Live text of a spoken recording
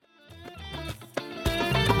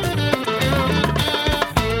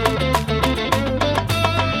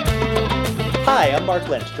Hi, I'm Mark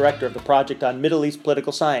Lynch, Director of the Project on Middle East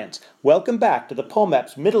Political Science. Welcome back to the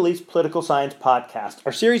POMEP's Middle East Political Science podcast,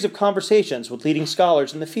 our series of conversations with leading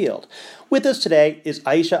scholars in the field. With us today is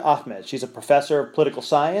Aisha Ahmed. She's a professor of political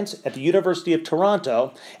science at the University of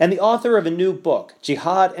Toronto and the author of a new book,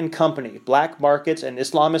 Jihad and Company, Black Markets and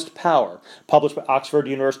Islamist Power, published by Oxford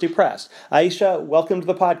University Press. Aisha, welcome to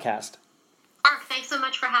the podcast. Mark, thanks so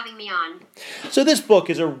much for having me on. So this book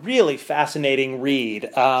is a really fascinating read,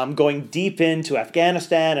 going deep into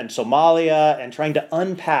Afghanistan and Somalia and trying to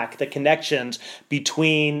unpack the connections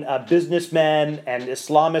between businessmen and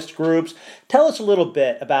Islamist groups. Tell us a little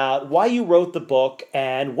bit about why you wrote the book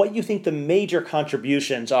and what you think the major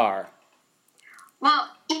contributions are. Well,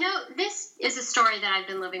 this is a story that I've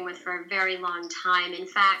been living with for a very long time. In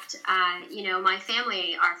fact, my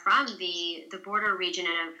family are from the border region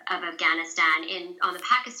of Afghanistan on the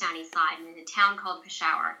Pakistani side in a town called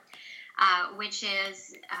Peshawar, which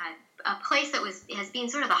is a place that has been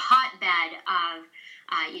sort of the hotbed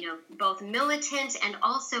of both militant and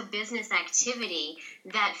also business activity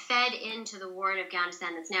that fed into the war in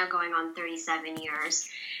Afghanistan that's now going on 37 years.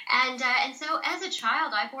 And so as a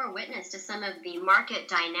child, I bore witness to some of the market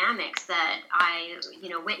dynamics that I,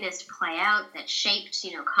 witnessed play out that shaped,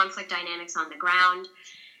 conflict dynamics on the ground.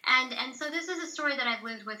 And so this is a story that I've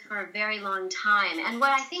lived with for a very long time. And what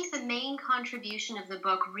I think the main contribution of the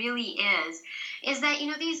book really is that,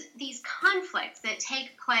 these conflicts that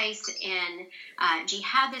take place in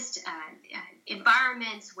jihadist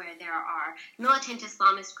environments where there are militant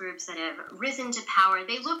Islamist groups that have risen to power,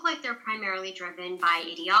 they look like they're primarily driven by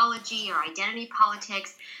ideology or identity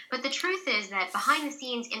politics. But the truth is that behind the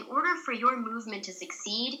scenes, in order for your movement to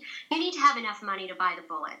succeed, you need to have enough money to buy the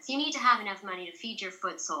bullets. You need to have enough money to feed your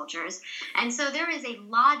foot soldiers. And so there is a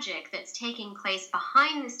logic that's taking place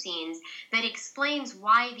behind the scenes that explains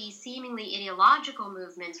why these seemingly ideological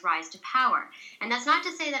movements rise to power. And that's not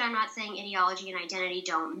to say that I'm not saying ideology and identity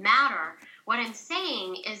don't matter. What I'm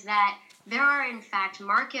saying is that there are, in fact,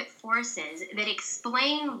 market forces that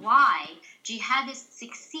explain why jihadists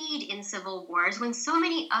succeed in civil wars when so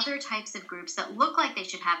many other types of groups that look like they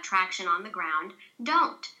should have traction on the ground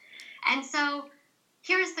don't. And so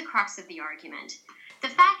here's the crux of the argument. The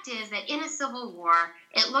fact is that in a civil war,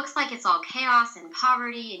 it looks like it's all chaos and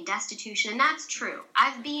poverty and destitution, and that's true.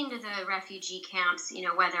 I've been to the refugee camps,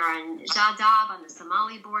 whether on Dadaab on the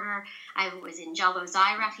Somali border. I was in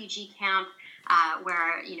Jalozai refugee camp,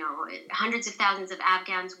 where, hundreds of thousands of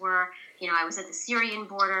Afghans were. I was at the Syrian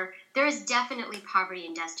border. There is definitely poverty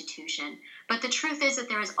and destitution. But the truth is that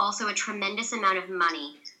there is also a tremendous amount of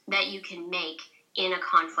money that you can make in a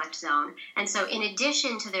conflict zone. And so in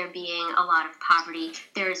addition to there being a lot of poverty,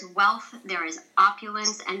 there is wealth, there is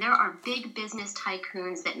opulence, and there are big business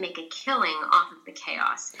tycoons that make a killing off of the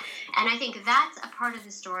chaos. And I think that's a part of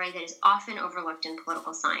the story that is often overlooked in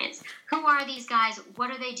political science. Who are these guys?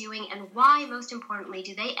 What are they doing? And why, most importantly,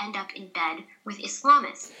 do they end up in bed with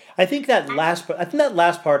Islamists? I think that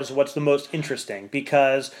last part is what's the most interesting,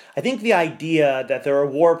 because I think the idea that there are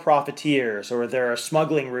war profiteers or there are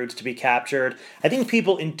smuggling routes to be captured, I think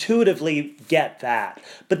people intuitively get that.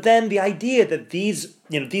 But then the idea that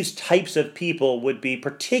these types of people would be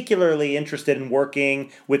particularly interested in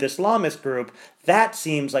working with Islamist group, that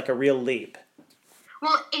seems like a real leap.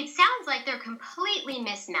 Well, it sounds like they're completely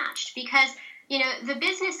mismatched because the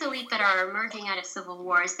business elite that are emerging out of civil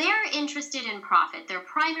wars, they're interested in profit. Their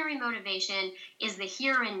primary motivation is the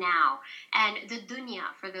here and now. And the dunya,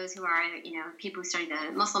 for those who are, people who study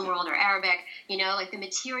the Muslim world or Arabic, like the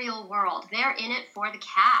material world, they're in it for the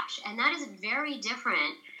cash. And that is a very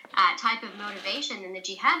different type of motivation than the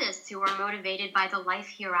jihadists who are motivated by the life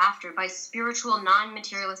hereafter, by spiritual,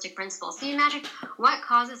 non-materialistic principles. So you imagine what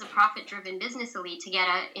causes a profit-driven business elite to get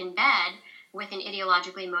in bed with an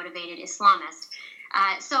ideologically motivated Islamist.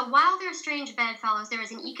 So while they're strange bedfellows, there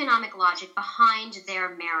is an economic logic behind their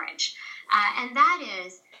marriage. And that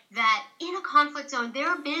is that in a conflict zone,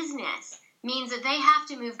 their business means that they have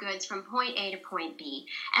to move goods from point A to point B.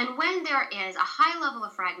 And when there is a high level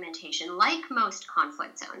of fragmentation, like most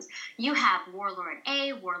conflict zones, you have warlord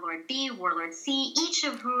A, warlord B, warlord C, each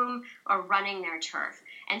of whom are running their turf.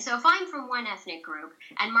 And so if I'm from one ethnic group,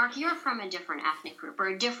 and Mark, you're from a different ethnic group or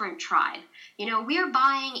a different tribe, we're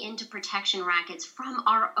buying into protection rackets from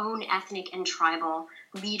our own ethnic and tribal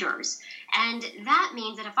leaders. And that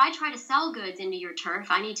means that if I try to sell goods into your turf,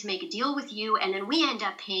 I need to make a deal with you, and then we end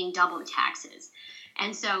up paying double the taxes.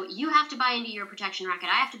 And so you have to buy into your protection racket.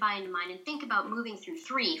 I have to buy into mine, and think about moving through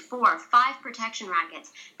 3, 4, 5 protection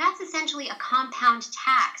rackets. That's essentially a compound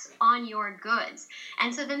tax on your goods.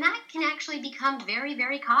 And so then that can actually become very,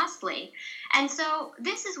 very costly. And so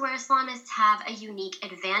this is where Islamists have a unique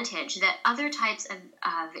advantage that other types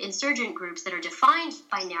of insurgent groups that are defined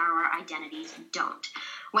by narrower identities don't.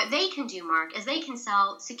 What they can do, Mark, is they can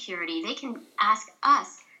sell security. They can ask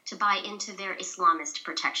us to buy into their Islamist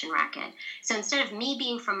protection racket. So instead of me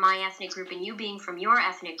being from my ethnic group and you being from your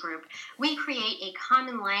ethnic group, we create a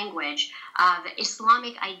common language of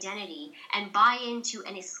Islamic identity and buy into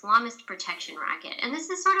an Islamist protection racket. And this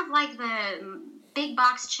is sort of like the big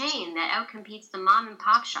box chain that outcompetes the mom and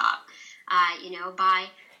pop shop, by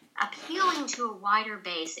appealing to a wider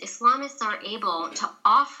base. Islamists are able to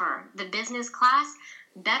offer the business class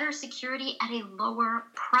better security at a lower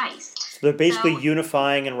price. So they're basically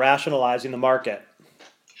unifying and rationalizing the market.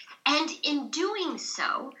 And in doing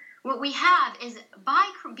so, what we have is, by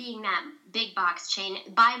being that big box chain,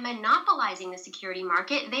 by monopolizing the security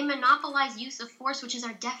market, they monopolize use of force, which is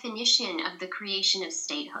our definition of the creation of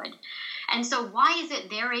statehood. And so why is it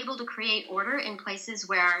they're able to create order in places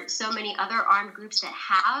where so many other armed groups that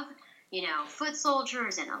have foot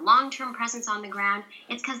soldiers and a long-term presence on the ground?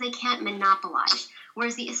 It's because they can't monopolize.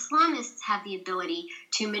 Whereas the Islamists have the ability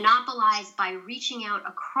to monopolize by reaching out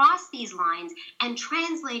across these lines and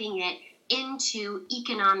translating it into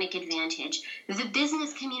economic advantage. The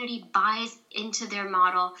business community buys into their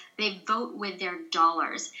model. They vote with their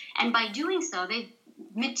dollars. And by doing so, they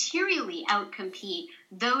materially outcompete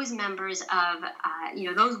those members of,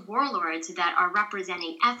 those warlords that are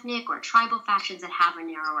representing ethnic or tribal factions that have a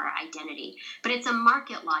narrower identity. But it's a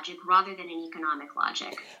market logic rather than an economic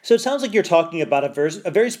logic. So it sounds like you're talking about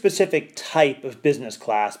a very specific type of business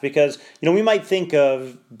class, because, we might think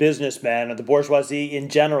of businessmen or the bourgeoisie in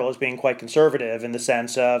general as being quite conservative in the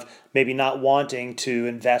sense of maybe not wanting to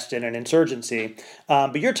invest in an insurgency.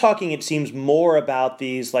 But you're talking, it seems, more about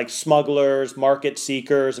these like smugglers, market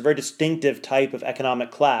seekers, a very distinctive type of economic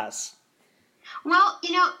class. Well,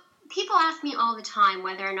 people ask me all the time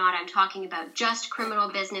whether or not I'm talking about just criminal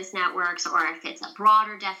business networks or if it's a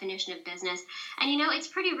broader definition of business. And, it's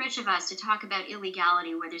pretty rich of us to talk about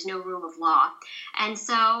illegality where there's no rule of law. And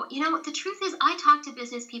so, the truth is I talk to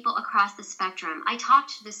business people across the spectrum. I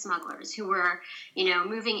talked to the smugglers who were,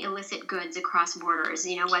 moving illicit goods across borders,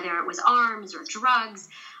 whether it was arms or drugs.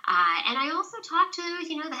 And I also talked to,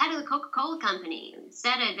 the head of the Coca-Cola company, who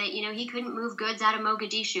said that, he couldn't move goods out of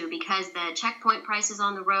Mogadishu because the checkpoint prices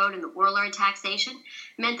on the road and the warlord taxation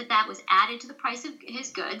meant that was added to the price of his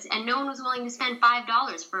goods, and no one was willing to spend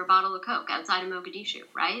 $5 for a bottle of Coke outside of Mogadishu,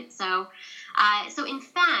 right? So in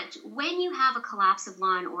fact, when you have a collapse of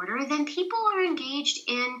law and order, then people are engaged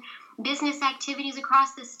in business activities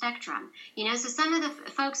across the spectrum. So some of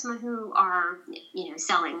the folks who are,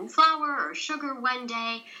 selling flour or sugar one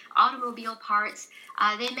day, automobile parts,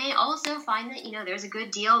 they may also find that, there's a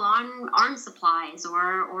good deal on arms supplies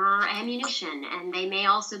or ammunition, and they may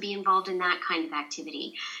also be involved in that kind of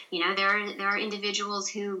activity. There are individuals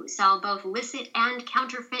who sell both licit and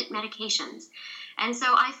counterfeit medications. And so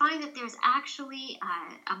I find that there's actually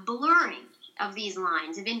a blurring of these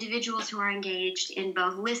lines of individuals who are engaged in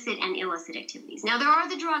both licit and illicit activities. Now, there are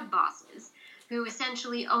the drug bosses who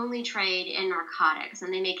essentially only trade in narcotics,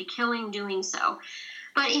 and they make a killing doing so.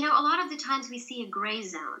 But, a lot of the times we see a gray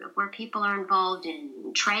zone of where people are involved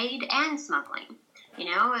in trade and smuggling.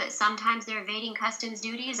 Sometimes they're evading customs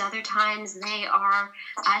duties. Other times they are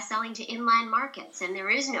selling to inland markets, and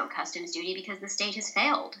there is no customs duty because the state has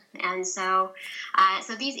failed. And so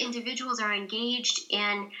these individuals are engaged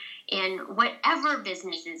in whatever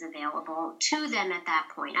business is available to them at that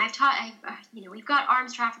point. We've got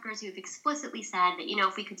arms traffickers who have explicitly said that,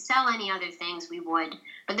 if we could sell any other things, we would.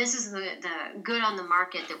 But this is the good on the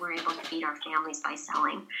market that we're able to feed our families by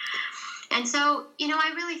selling. And so,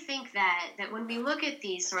 I really think that when we look at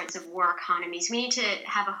these sorts of war economies, we need to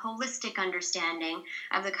have a holistic understanding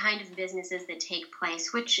of the kind of businesses that take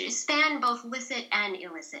place, which span both licit and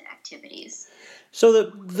illicit activities. So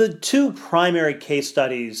the two primary case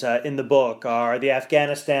studies in the book are the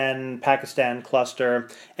Afghanistan-Pakistan cluster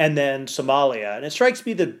and then Somalia. And it strikes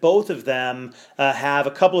me that both of them have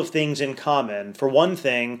a couple of things in common. For one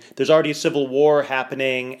thing, there's already a civil war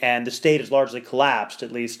happening and the state has largely collapsed,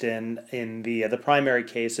 at least in the primary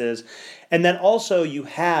cases. And then also you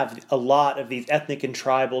have a lot of these ethnic and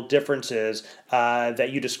tribal differences that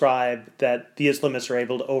you describe that the Islamists are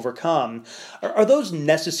able to overcome. Are those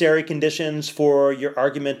necessary conditions for your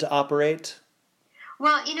argument to operate?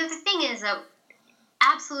 Well, the thing is that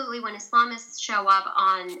Absolutely, when Islamists show up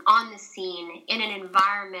on the scene in an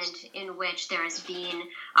environment in which there has been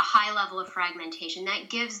a high level of fragmentation, that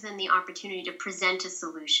gives them the opportunity to present a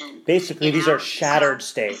solution. Basically, these are shattered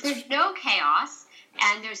states. If there's no chaos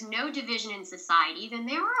and there's no division in society, then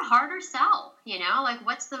they were a harder sell. Like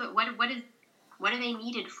what are they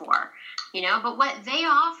needed for? But what they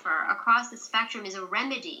offer across the spectrum is a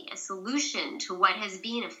remedy, a solution to what has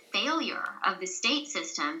been a failure of the state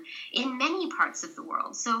system in many parts of the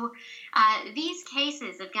world. So these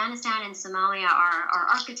cases, Afghanistan and Somalia, are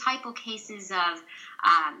archetypal cases of,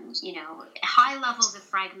 high levels of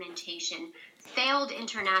fragmentation, failed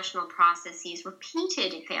international processes,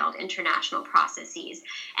 repeated failed international processes,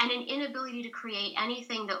 and an inability to create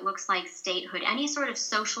anything that looks like statehood, any sort of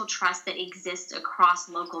social trust that exists across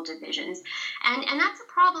local divisions. And that's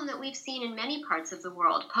a problem that we've seen in many parts of the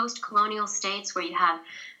world, post-colonial states where you have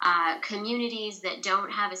communities that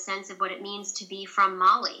don't have a sense of what it means to be from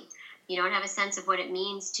Mali. You don't have a sense of what it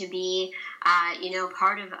means to be,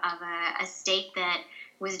 part of a state that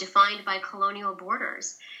was defined by colonial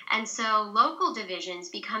borders. And so local divisions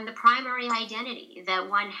become the primary identity that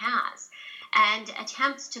one has. And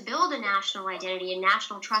attempts to build a national identity and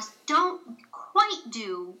national trust don't quite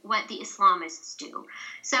do what the Islamists do.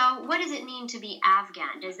 So what does it mean to be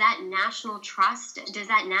Afghan? Does that national trust, does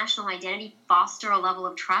that national identity foster a level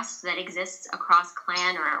of trust that exists across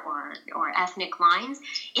clan or ethnic lines?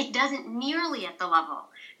 It doesn't nearly at the level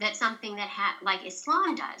that something that like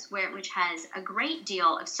Islam does, which has a great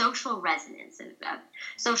deal of social resonance, of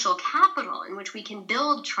social capital in which we can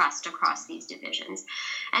build trust across these divisions.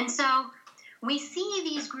 And so we see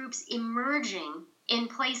these groups emerging in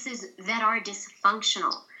places that are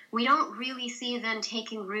dysfunctional. We don't really see them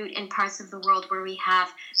taking root in parts of the world where we have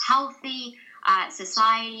healthy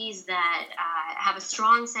societies that have a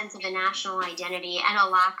strong sense of a national identity and a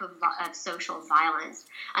lack of social violence.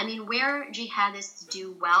 I mean, where jihadists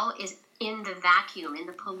do well is in the vacuum, in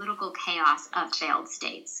the political chaos of failed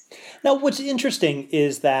states. Now, what's interesting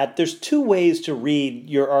is that there's two ways to read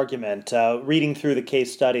your argument, reading through the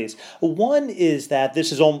case studies. One is that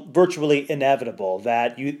this is virtually inevitable,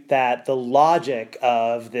 that the logic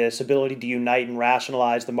of this ability to unite and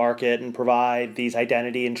rationalize the market and provide these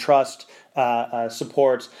identity and trust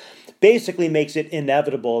supports basically makes it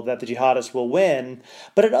inevitable that the jihadists will win.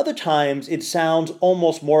 But at other times, it sounds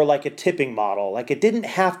almost more like a tipping model. Like it didn't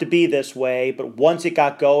have to be this way, but once it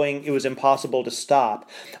got going, it was impossible to stop.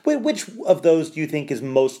 Which of those do you think is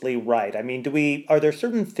mostly right? I mean, are there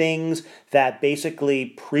certain things that basically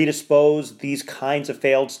predispose these kinds of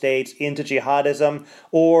failed states into jihadism,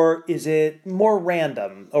 or is it more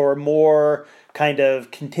random or more kind of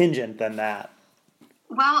contingent than that?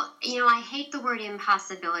 Well, I hate the word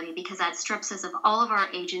impossibility because that strips us of all of our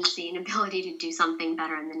agency and ability to do something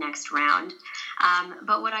better in the next round.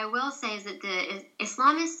 But what I will say is that the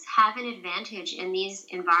Islamists have an advantage in these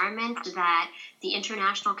environments that the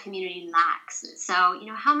international community lacks. So,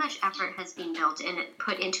 how much effort has been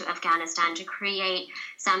put into Afghanistan to create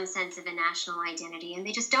some sense of a national identity, and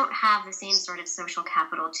they just don't have the same sort of social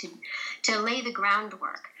capital to lay the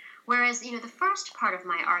groundwork. Whereas, the first part of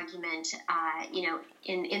my argument,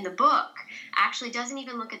 in the book actually doesn't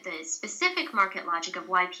even look at the specific market logic of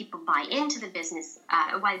why people buy into the business,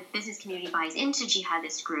 why the business community buys into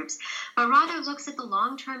jihadist groups, but rather looks at the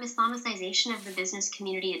long-term Islamicization of the business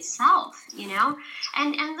community itself,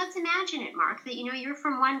 And let's imagine it, Mark, that, you're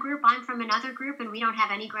from one group, I'm from another group, and we don't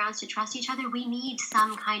have any grounds to trust each other. We need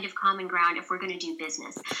some kind of common ground if we're going to do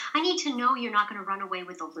business. I need to know you're not going to run away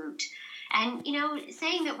with the loot. And,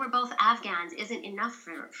 saying that we're both Afghans isn't enough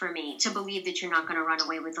for me to believe that you're not going to run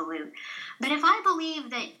away with the loot. But if I believe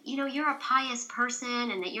that, you're a pious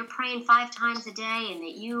person and that you're praying 5 times a day and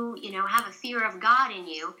that you have a fear of God in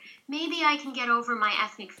you, maybe I can get over my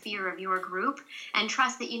ethnic fear of your group and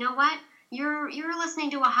trust that, you're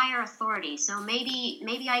listening to a higher authority. So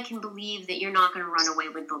maybe I can believe that you're not going to run away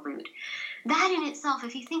with the loot. That in itself,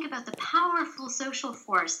 if you think about the powerful social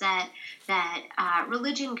force that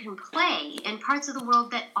religion can play in parts of the world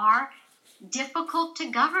that are difficult to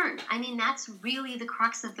govern. I mean, that's really the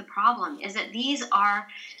crux of the problem, is that these are,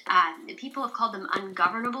 people have called them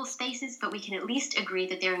ungovernable spaces, but we can at least agree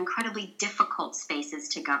that they're incredibly difficult spaces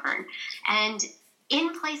to govern. And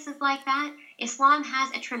in places like that, Islam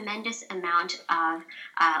has a tremendous amount of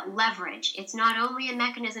leverage. It's not only a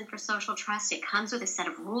mechanism for social trust, it comes with a set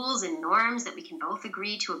of rules and norms that we can both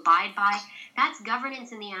agree to abide by. That's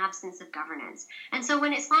governance in the absence of governance. And so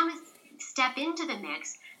when Islamists step into the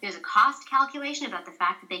mix, there's a cost calculation about the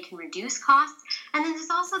fact that they can reduce costs. And then there's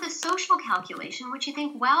also the social calculation, which you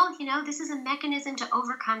think, well, this is a mechanism to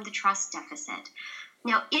overcome the trust deficit.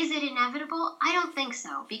 Now, is it inevitable? I don't think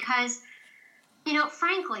so, because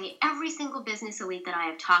frankly, every single business elite that I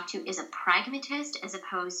have talked to is a pragmatist as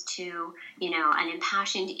opposed to, an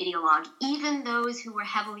impassioned ideologue. Even those who were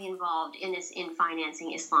heavily involved in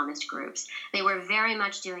financing Islamist groups, they were very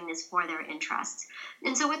much doing this for their interests.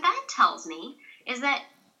 And so what that tells me is that,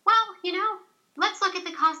 let's look at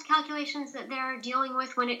the cost calculations that they're dealing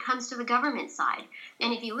with when it comes to the government side.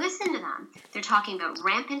 And if you listen to them, they're talking about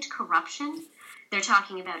rampant corruption. They're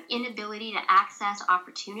talking about inability to access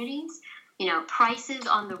opportunities. Prices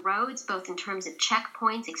on the roads, both in terms of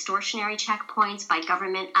checkpoints, extortionary checkpoints by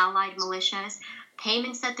government-allied militias,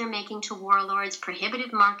 payments that they're making to warlords,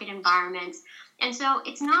 prohibitive market environments. And so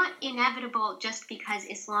it's not inevitable just because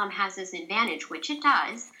Islam has this advantage, which it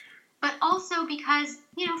does, but also because,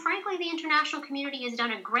 frankly, the international community has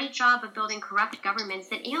done a great job of building corrupt governments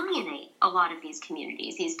that alienate a lot of these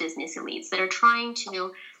communities, these business elites that are trying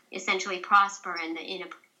to essentially prosper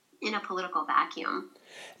in a political vacuum.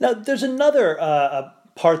 Now, there's another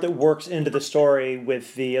part that works into the story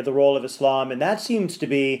with the role of Islam, and that seems to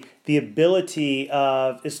be the ability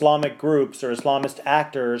of Islamic groups or Islamist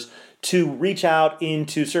actors to reach out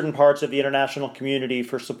into certain parts of the international community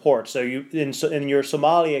for support. So in your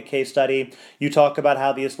Somalia case study, you talk about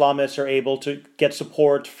how the Islamists are able to get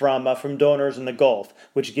support from donors in the Gulf,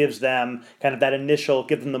 which gives them kind of that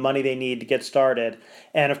give them the money they need to get started.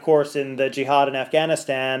 And of course, in the jihad in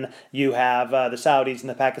Afghanistan, you have the Saudis and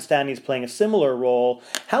the Pakistanis playing a similar role.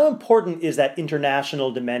 How important is that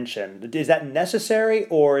international dimension? Is that necessary,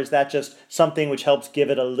 or is that just something which helps give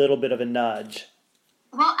it a little bit of a nudge?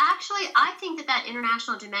 Well, actually, I think that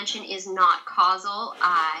international dimension is not causal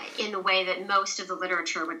in the way that most of the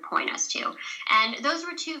literature would point us to. And those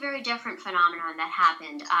were two very different phenomena that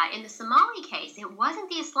happened. In the Somali case, it wasn't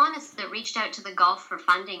the Islamists that reached out to the Gulf for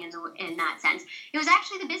funding in that sense. It was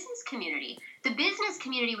actually the business community. The business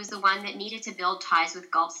community was the one that needed to build ties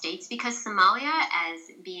with Gulf states because Somalia, as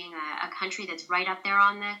being a country that's right up there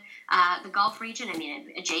on the Gulf region,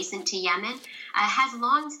 adjacent to Yemen, has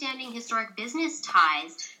long-standing historic business ties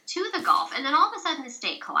to the Gulf. And then all of a sudden the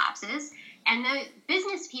state collapses, and the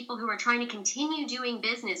business people who are trying to continue doing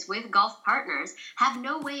business with Gulf partners have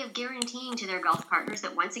no way of guaranteeing to their Gulf partners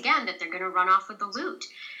that, once again, that they're going to run off with the loot.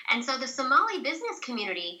 And so the Somali business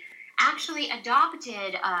community actually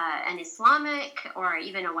adopted an Islamic or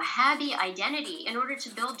even a Wahhabi identity in order to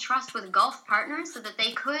build trust with Gulf partners so that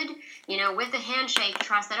they could, with a handshake,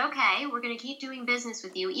 trust that, okay, we're going to keep doing business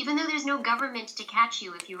with you, even though there's no government to catch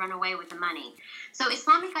you if you run away with the money. So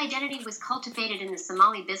Islamic identity was cultivated in the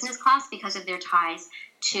Somali business class because of their ties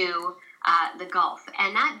to the Gulf.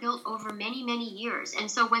 And that built over many, many years. And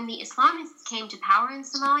so when the Islamists came to power in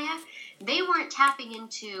Somalia, they weren't tapping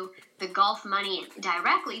into the Gulf money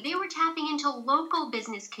directly. They were tapping into local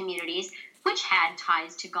business communities which had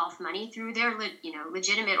ties to Gulf money through their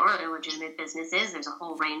legitimate or illegitimate businesses. There's a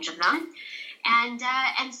whole range of them.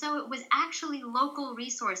 And so it was actually local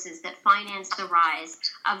resources that financed the rise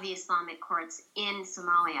of the Islamic courts in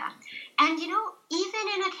Somalia. And, even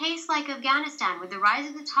in a case like Afghanistan, with the rise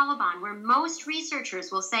of the Taliban, where most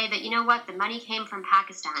researchers will say that, the money came from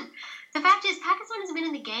Pakistan. The fact is, Pakistan has been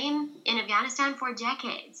in the game in Afghanistan for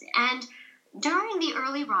decades. And during the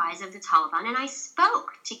early rise of the Taliban, and I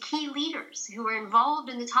spoke to key leaders who were involved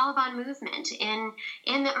in the Taliban movement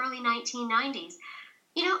in the early 1990s,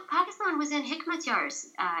 Pakistan was in Hikmatyar's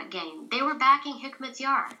game. They were backing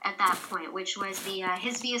Hikmatyar at that point, which was the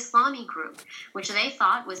Hizb Islami group, which they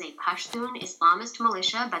thought was a Pashtun Islamist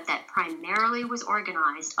militia, but that primarily was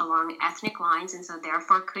organized along ethnic lines and so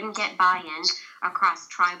therefore couldn't get buy-in across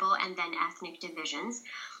tribal and then ethnic divisions.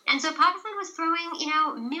 And so Pakistan was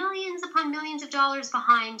throwing, millions upon millions of dollars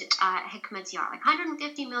behind Hikmatyar, like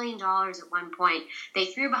 $150 million at one point. They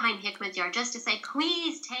threw behind Hikmatyar just to say,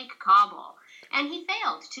 please take Kabul. And he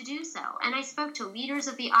failed to do so. And I spoke to leaders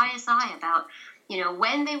of the ISI about,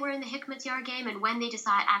 when they were in the Hikmatyar game and when they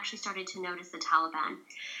actually started to notice the Taliban.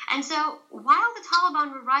 And so while the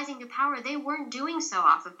Taliban were rising to power, they weren't doing so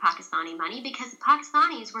off of Pakistani money because the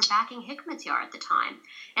Pakistanis were backing Hikmatyar at the time.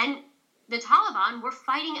 And the Taliban were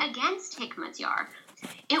fighting against Hikmatyar.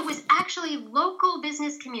 It was actually local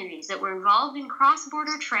business communities that were involved in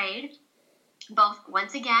cross-border trade, both,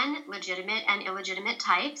 once again, legitimate and illegitimate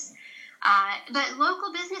types, but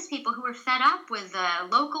local business people who were fed up with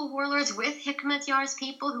local warlords, with Hikmatyar's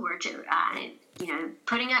people who were,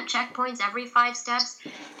 putting up checkpoints every 5 steps,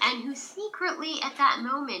 and who secretly at that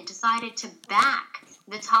moment decided to back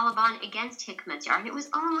the Taliban against Hikmatyar. And it was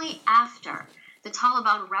only after the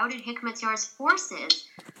Taliban routed Hikmatyar's forces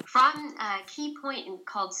from a key point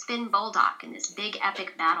called Spin Boldak in this big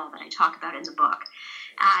epic battle that I talk about in the book.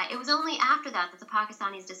 It was only after that the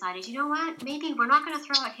Pakistanis decided, you know what, maybe we're not going to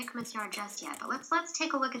throw out Hikmatyar just yet, but let's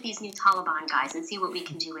take a look at these new Taliban guys and see what we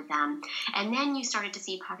can do with them. And then you started to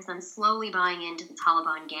see Pakistan slowly buying into the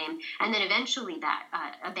Taliban game, and then eventually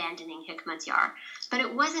abandoning Hikmatyar. But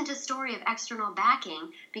it wasn't a story of external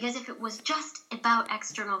backing, because if it was just about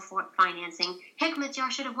external financing,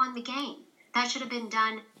 Hikmatyar should have won the game. That should have been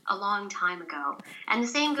done a long time ago. And the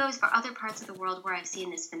same goes for other parts of the world where I've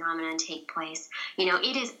seen this phenomenon take place.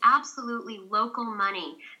 It is absolutely local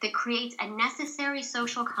money that creates a necessary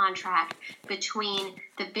social contract between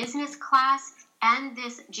the business class and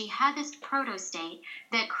this jihadist proto-state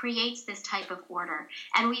that creates this type of order.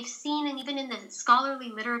 And we've seen, and even in the scholarly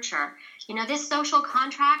literature, this social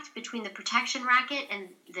contract between the protection racket and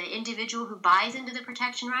the individual who buys into the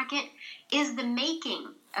protection racket is the making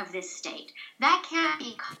of this state. That can't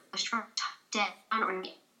be accomplished from top down or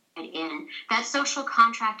in. That social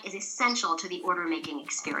contract is essential to the order-making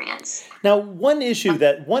experience. Now, one issue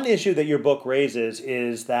that your book raises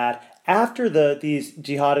is that after these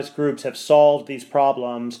jihadist groups have solved these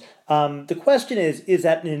problems, the question is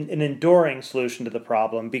that an enduring solution to the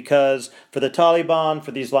problem? Because for the Taliban,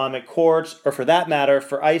 for the Islamic courts, or for that matter,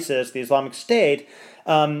 for ISIS, the Islamic State,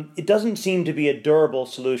 it doesn't seem to be a durable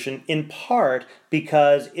solution, in part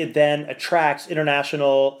because it then attracts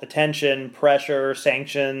international attention, pressure,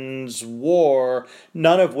 sanctions, war,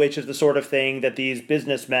 none of which is the sort of thing that these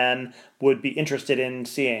businessmen would be interested in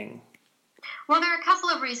seeing. Well, there are a couple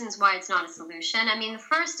of reasons why it's not a solution. I mean, the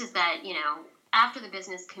first is that, after the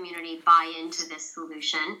business community buy into this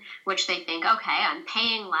solution, which they think, okay, I'm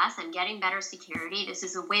paying less, I'm getting better security, this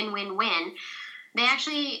is a win-win-win, they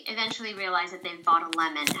actually eventually realize that they've bought a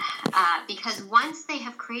lemon, because once they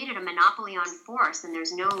have created a monopoly on force and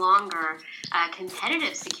there's no longer a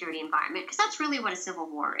competitive security environment, because that's really what a civil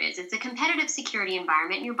war is. It's a competitive security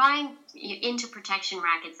environment, and you're buying into protection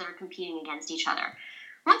rackets that are competing against each other.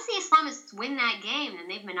 Once the Islamists win that game, then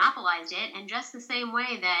they've monopolized it, and just the same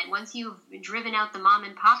way that once you've driven out the mom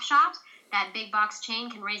and pop shop, that big box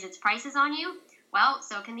chain can raise its prices on you, well,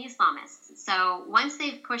 so can the Islamists. So once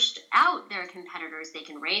they've pushed out their competitors, they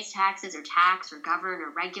can raise taxes or tax or govern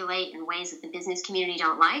or regulate in ways that the business community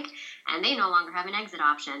don't like, and they no longer have an exit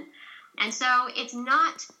option. And so it's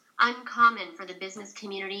not uncommon for the business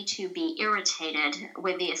community to be irritated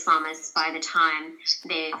with the Islamists by the time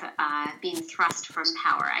they've been thrust from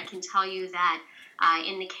power. I can tell you that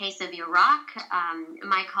in the case of Iraq,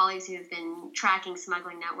 my colleagues who have been tracking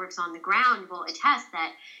smuggling networks on the ground will attest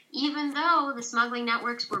that even though the smuggling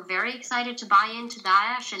networks were very excited to buy into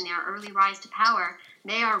Daesh and their early rise to power,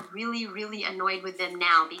 they are really, really annoyed with them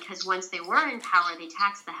now, because once they were in power, they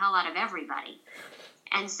taxed the hell out of everybody.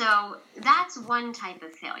 And so that's one type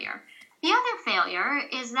of failure. The other failure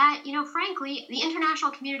is that, frankly, the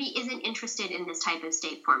international community isn't interested in this type of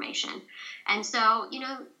state formation. And so,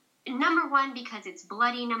 number one, because it's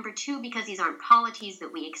bloody. Number two, because these aren't polities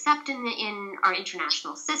that we accept in our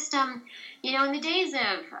international system. In the days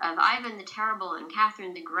of Ivan the Terrible and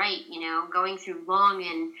Catherine the Great, going through long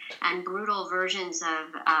and brutal versions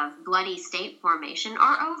of bloody state formation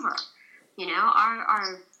are over.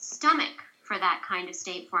 Our stomach for that kind of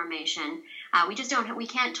state formation, we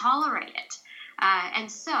can't tolerate it.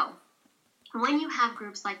 And so when you have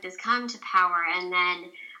groups like this come to power and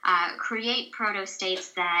then create proto-states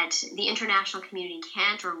that the international community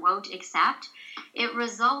can't or won't accept, it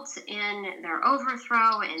results in their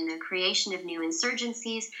overthrow and the creation of new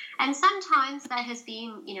insurgencies. And sometimes that has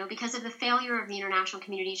been, because of the failure of the international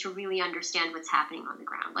community to really understand what's happening on the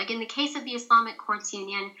ground. Like in the case of the Islamic Courts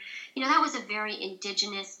Union, that was a very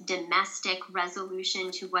indigenous, domestic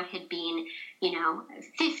resolution to what had been,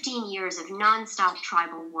 15 years of nonstop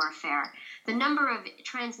tribal warfare. The number of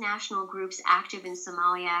transnational groups active in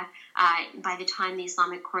Somalia by the time the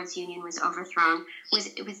Islamic Courts Union was overthrown was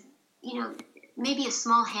maybe a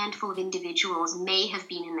small handful of individuals may have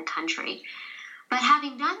been in the country. But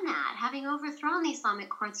having done that, having overthrown the Islamic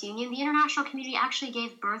Courts Union, the international community actually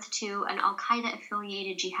gave birth to an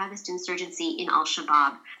al-Qaeda-affiliated jihadist insurgency in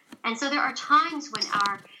al-Shabaab. And so there are times when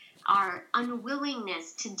our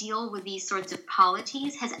unwillingness to deal with these sorts of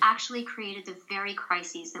polities has actually created the very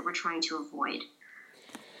crises that we're trying to avoid.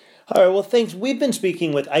 All right, well, thanks. We've been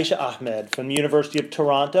speaking with Aisha Ahmed from the University of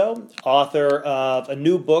Toronto, author of a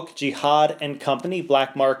new book, Jihad and Company,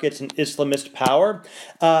 Black Markets and Islamist Power.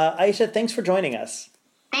 Aisha, thanks for joining us.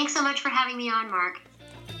 Thanks so much for having me on, Mark.